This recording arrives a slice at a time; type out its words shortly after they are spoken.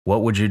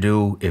What would you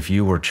do if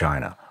you were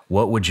China?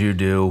 What would you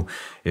do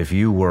if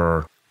you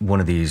were one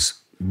of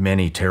these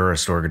many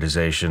terrorist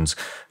organizations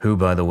who,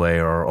 by the way,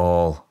 are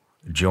all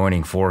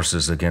joining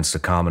forces against a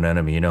common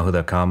enemy? You know who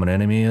that common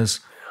enemy is?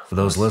 For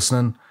those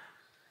listening,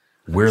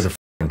 we're the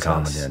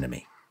common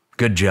enemy.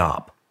 Good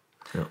job.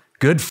 Yeah.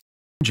 Good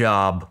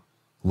job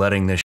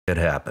letting this shit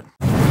happen.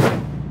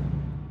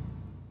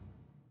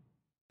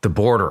 The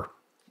border.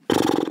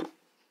 I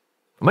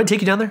might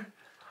take you down there.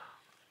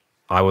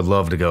 I would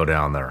love to go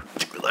down there.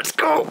 Let's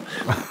go.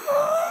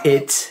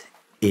 It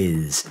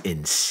is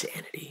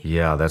insanity.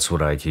 Yeah, that's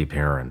what I keep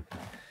hearing.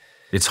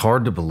 It's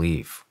hard to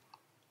believe.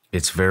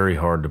 It's very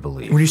hard to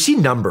believe. When you see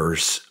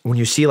numbers, when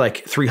you see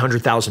like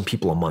 300,000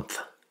 people a month,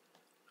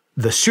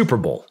 the Super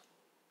Bowl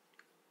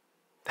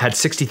had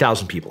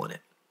 60,000 people in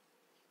it.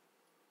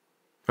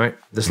 Right?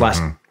 This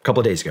last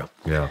couple of days ago.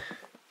 Yeah.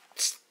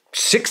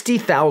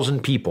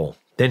 60,000 people.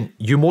 Then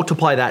you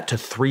multiply that to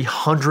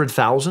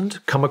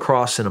 300,000 come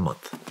across in a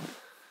month.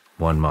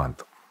 1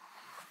 month.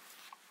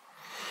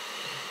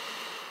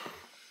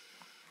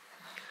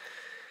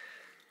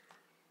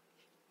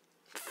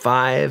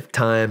 Five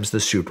times the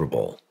Super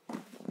Bowl.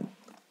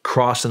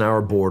 Crossing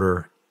our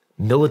border,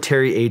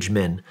 military-age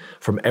men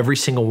from every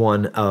single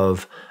one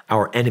of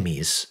our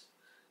enemies,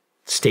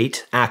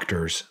 state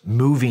actors,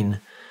 moving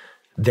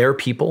their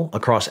people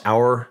across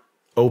our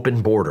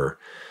open border.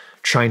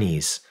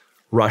 Chinese,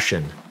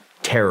 Russian,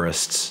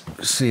 terrorists.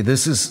 See,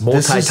 this is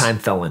multi-time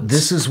felons.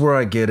 This is where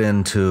I get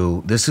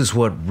into, this is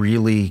what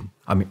really,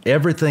 I mean,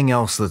 everything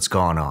else that's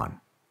gone on,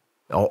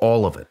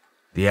 all of it,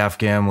 the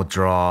Afghan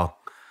withdrawal,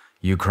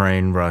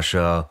 Ukraine,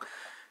 Russia,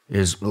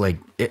 is like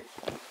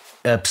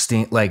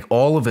Epstein, like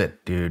all of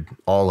it, dude,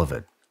 all of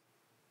it.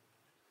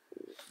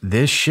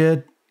 This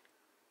shit,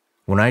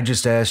 when I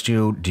just asked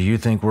you, do you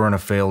think we're in a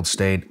failed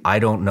state? I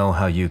don't know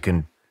how you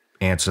can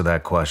answer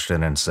that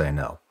question and say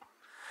no.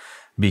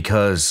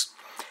 Because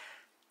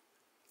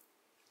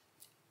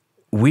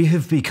we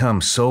have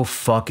become so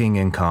fucking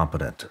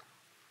incompetent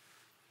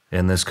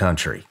in this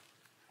country.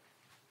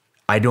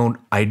 I don't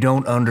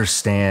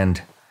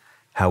understand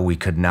how we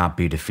could not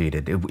be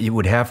defeated. It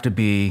would have to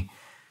be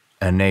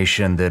a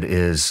nation that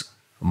is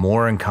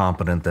more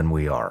incompetent than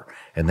we are.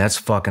 And that's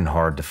fucking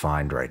hard to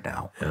find right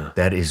now. Yeah.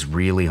 That is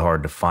really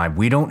hard to find.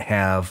 We don't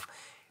have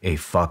a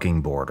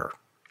fucking border.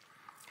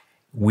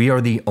 We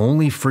are the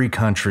only free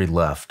country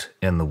left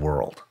in the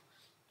world.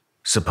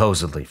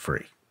 Supposedly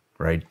free,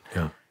 right?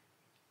 Yeah.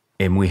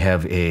 And we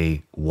have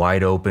a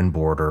wide open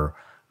border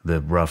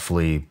that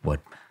roughly,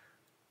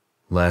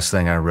 last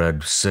thing I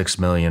read, 6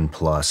 million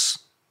plus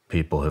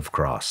people have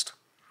crossed.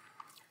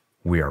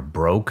 We are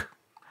broke.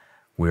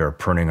 We are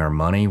printing our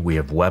money. We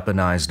have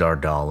weaponized our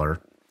dollar.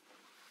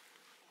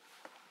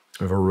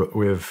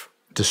 We have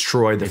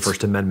destroyed the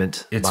First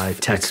Amendment by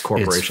tech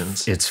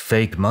corporations. It's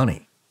fake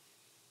money.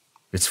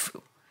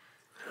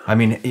 I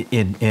mean,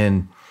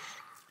 in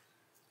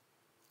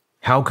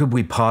how could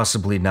we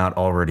possibly not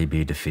already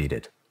be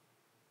defeated?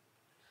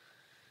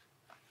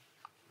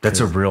 That's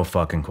a real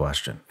fucking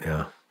question.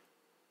 Yeah.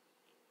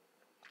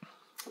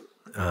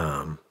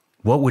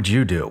 What would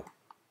you do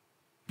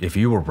if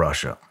you were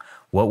Russia?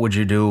 What would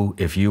you do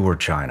if you were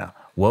China?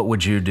 What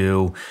would you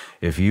do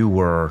if you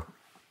were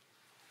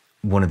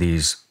one of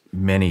these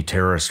many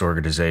terrorist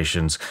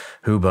organizations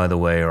who, by the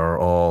way, are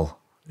all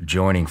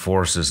joining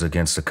forces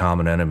against a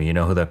common enemy? You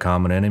know who that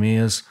common enemy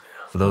is?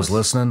 For those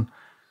listening,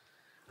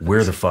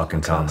 we're the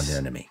fucking common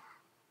enemy.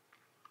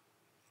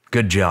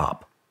 Good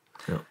job.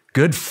 Yeah.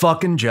 Good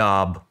fucking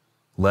job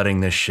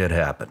letting this shit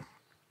happen.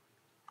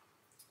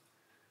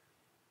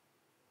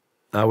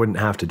 I wouldn't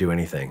have to do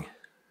anything.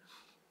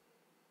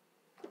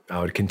 I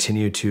would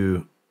continue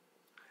to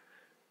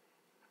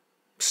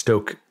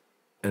stoke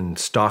and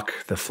stalk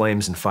the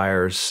flames and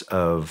fires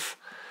of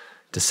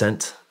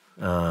dissent,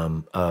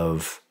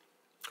 of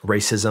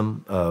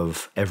racism,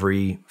 of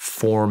every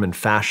form and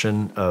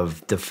fashion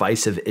of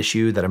divisive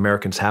issue that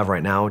Americans have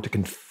right now to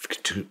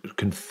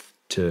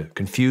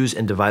confuse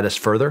and divide us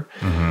further.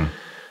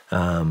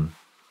 Mm-hmm.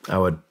 I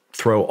would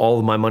throw all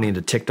of my money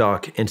into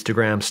TikTok,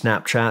 Instagram,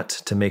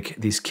 Snapchat to make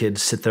these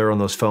kids sit there on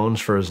those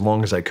phones for as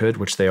long as I could,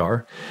 which they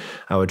are.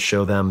 I would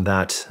show them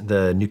that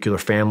the nuclear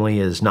family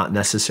is not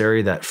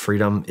necessary, that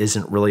freedom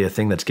isn't really a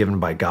thing that's given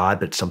by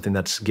God, but it's something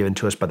that's given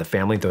to us by the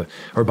family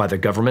or by the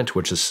government,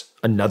 which is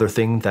another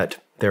thing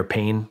that they're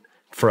paying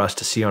for us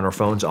to see on our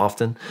phones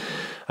often.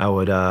 I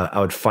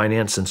would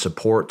finance and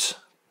support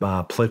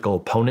political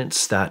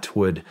opponents that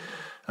would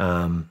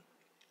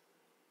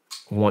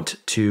want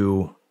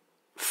to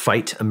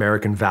fight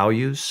American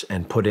values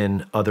and put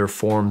in other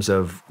forms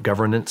of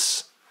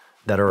governance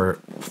that are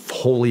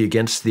wholly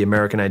against the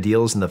American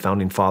ideals and the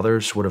founding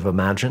fathers would have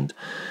imagined.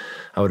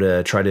 I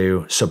would try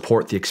to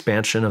support the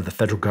expansion of the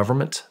federal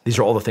government. These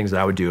are all the things that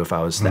I would do if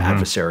I was the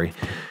adversary.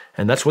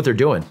 And that's what they're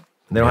doing.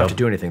 They don't have to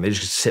do anything. They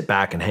just sit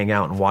back and hang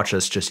out and watch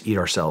us just eat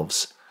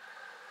ourselves.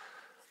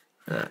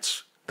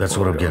 That's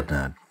what I'm getting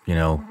at. You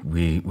know,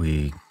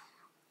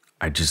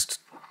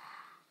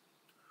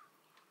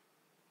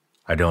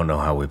 I don't know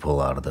how we pull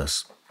out of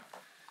this.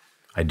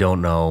 I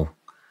don't know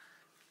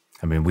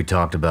I mean, we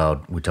talked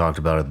about at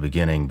the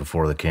beginning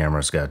before the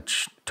cameras got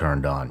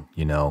turned on.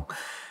 You know,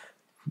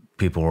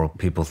 people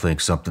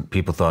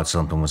thought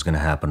something was going to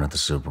happen at the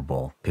Super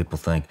Bowl. People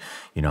think,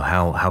 you know,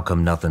 how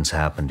come nothing's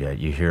happened yet?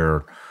 You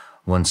hear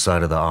one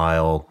side of the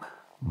aisle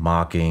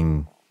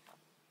mocking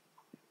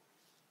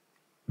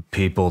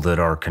people that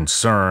are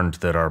concerned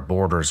that our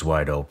border's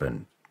wide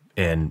open,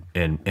 and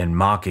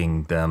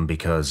mocking them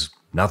because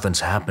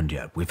nothing's happened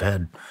yet. We've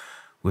had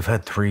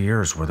 3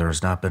 years where there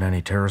has not been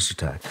any terrorist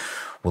attack.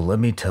 Well, let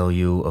me tell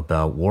you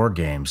about war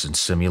games and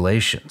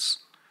simulations.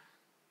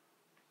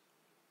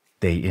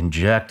 They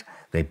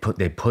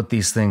put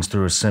these things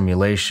through a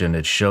simulation.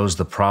 It shows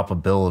the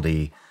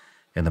probability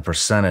and the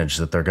percentage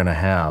that they're going to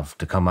have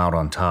to come out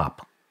on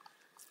top.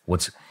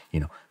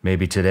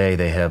 Maybe today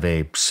they have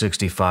a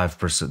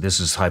 65%.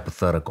 This is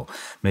hypothetical.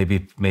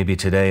 Maybe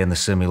today in the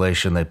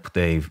simulation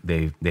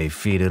they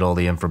feed it all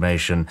the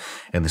information,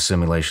 and the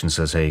simulation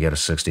says, hey, you got a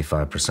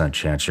 65%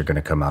 chance you're going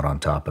to come out on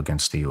top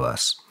against the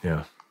U.S.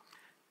 Yeah.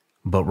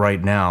 But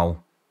right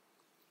now,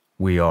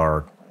 we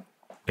are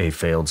a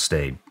failed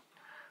state.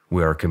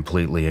 We are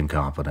completely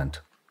incompetent.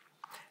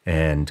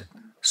 And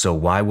so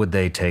why would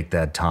they take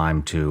that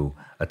time to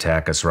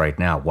attack us right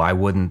now? Why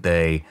wouldn't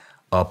they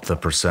up the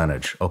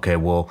percentage? Okay,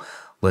 well,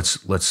 let's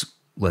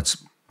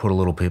put a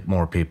little bit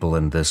more people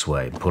in this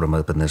way, put them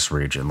up in this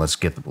region. Let's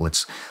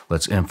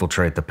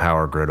infiltrate the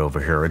power grid over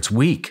here. It's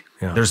weak.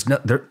 Yeah.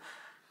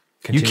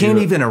 You can't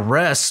even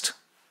arrest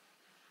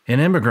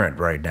an immigrant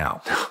right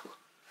now.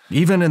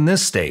 Even in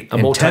this state, a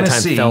multi-time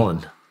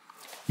felon.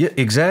 Yeah,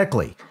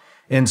 exactly.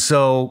 And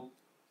so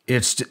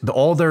it's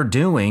all they're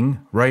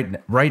doing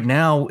right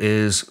now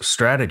is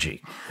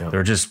strategy. Yep.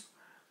 They're just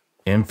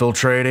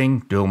infiltrating,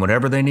 doing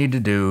whatever they need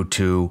to do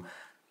to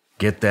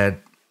get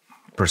that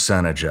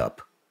percentage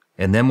up.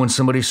 And then when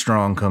somebody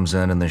strong comes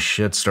in and the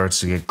shit starts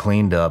to get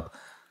cleaned up,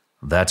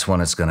 that's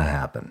when it's going to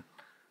happen.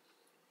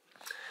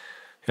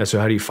 Yeah, so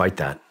how do you fight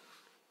that?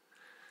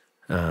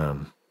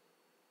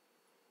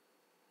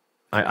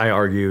 I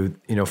argue,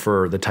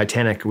 for the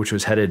Titanic, which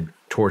was headed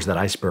towards that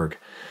iceberg,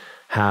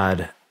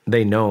 had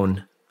they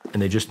known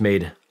and they just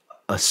made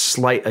a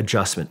slight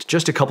adjustment,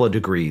 just a couple of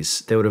degrees,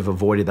 they would have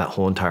avoided that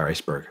whole entire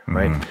iceberg,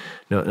 right? Mm-hmm.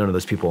 No, none of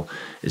those people.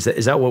 Is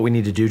that what we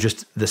need to do?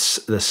 Just the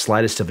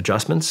slightest of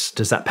adjustments?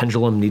 Does that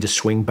pendulum need to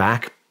swing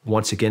back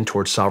once again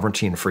towards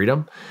sovereignty and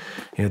freedom?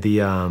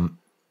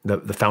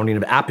 The founding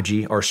of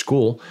Apogee, our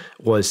school,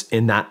 was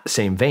in that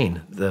same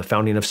vein. The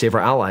founding of Save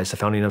Our Allies, the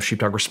founding of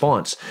Sheepdog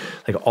Response.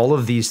 Like all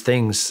of these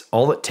things,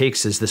 all it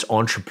takes is this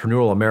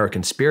entrepreneurial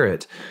American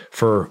spirit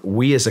for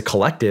we as a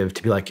collective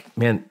to be like,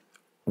 man,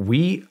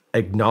 we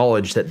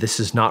acknowledge that this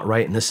is not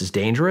right and this is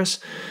dangerous.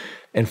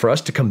 And for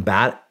us to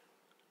combat,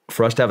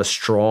 for us to have a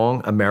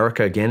strong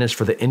America again, is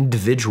for the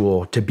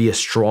individual to be a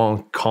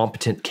strong,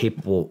 competent,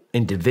 capable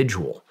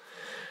individual.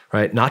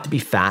 Right? Not to be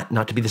fat,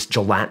 not to be this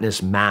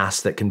gelatinous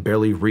mass that can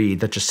barely read,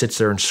 that just sits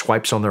there and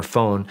swipes on their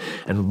phone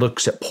and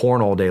looks at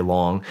porn all day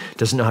long,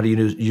 doesn't know how to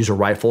use a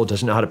rifle,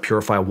 doesn't know how to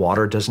purify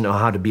water, doesn't know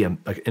how to be an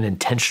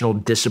intentional,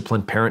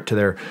 disciplined parent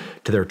to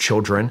their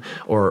children,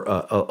 or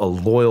a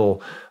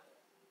loyal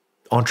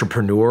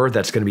entrepreneur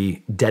that's going to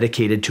be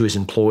dedicated to his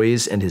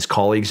employees and his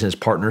colleagues and his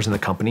partners in the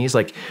companies.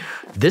 Like,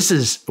 this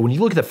is, when you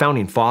look at the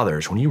founding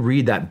fathers, when you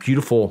read that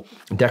beautiful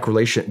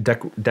Declaration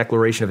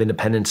of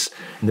Independence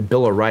and the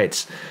Bill of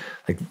Rights,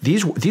 like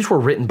these were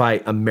written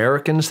by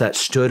Americans that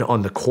stood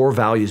on the core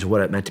values of what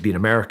it meant to be an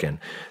American.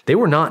 They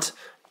were not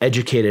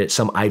educated at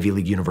some Ivy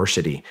League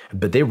university,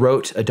 but they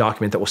wrote a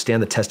document that will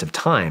stand the test of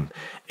time.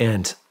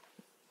 And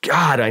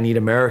God, I need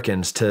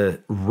Americans to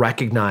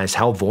recognize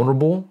how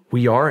vulnerable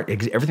we are.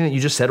 Everything that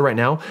you just said right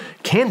now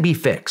can be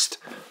fixed.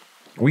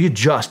 We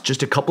adjust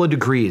just a couple of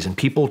degrees and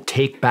people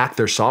take back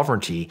their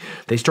sovereignty.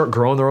 They start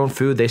growing their own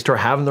food. They start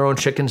having their own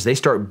chickens. They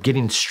start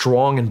getting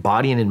strong in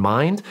body and in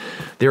mind.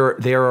 They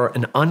are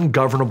an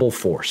ungovernable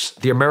force.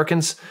 The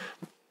Americans,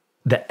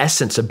 the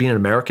essence of being an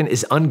American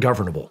is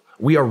ungovernable.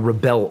 We are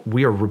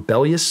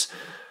rebellious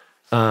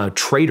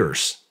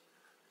traitors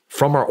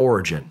from our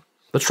origin.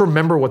 Let's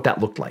remember what that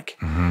looked like.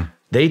 Mm-hmm.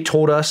 They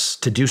told us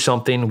to do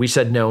something. We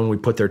said no, and we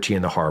put their tea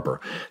in the harbor.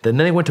 Then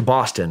they went to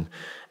Boston,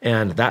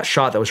 and that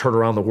shot that was heard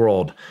around the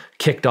world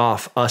kicked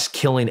off us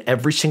killing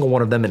every single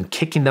one of them and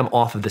kicking them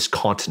off of this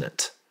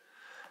continent.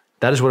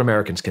 That is what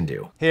Americans can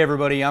do. Hey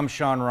everybody, I'm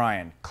Shawn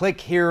Ryan. Click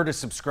here to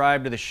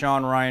subscribe to the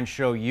Shawn Ryan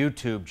Show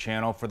YouTube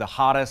channel for the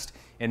hottest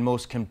and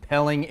most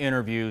compelling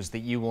interviews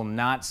that you will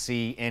not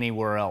see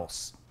anywhere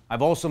else.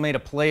 I've also made a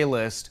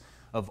playlist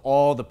of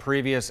all the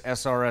previous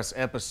SRS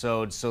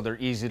episodes so they're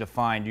easy to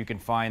find. You can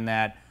find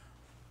that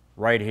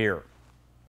right here.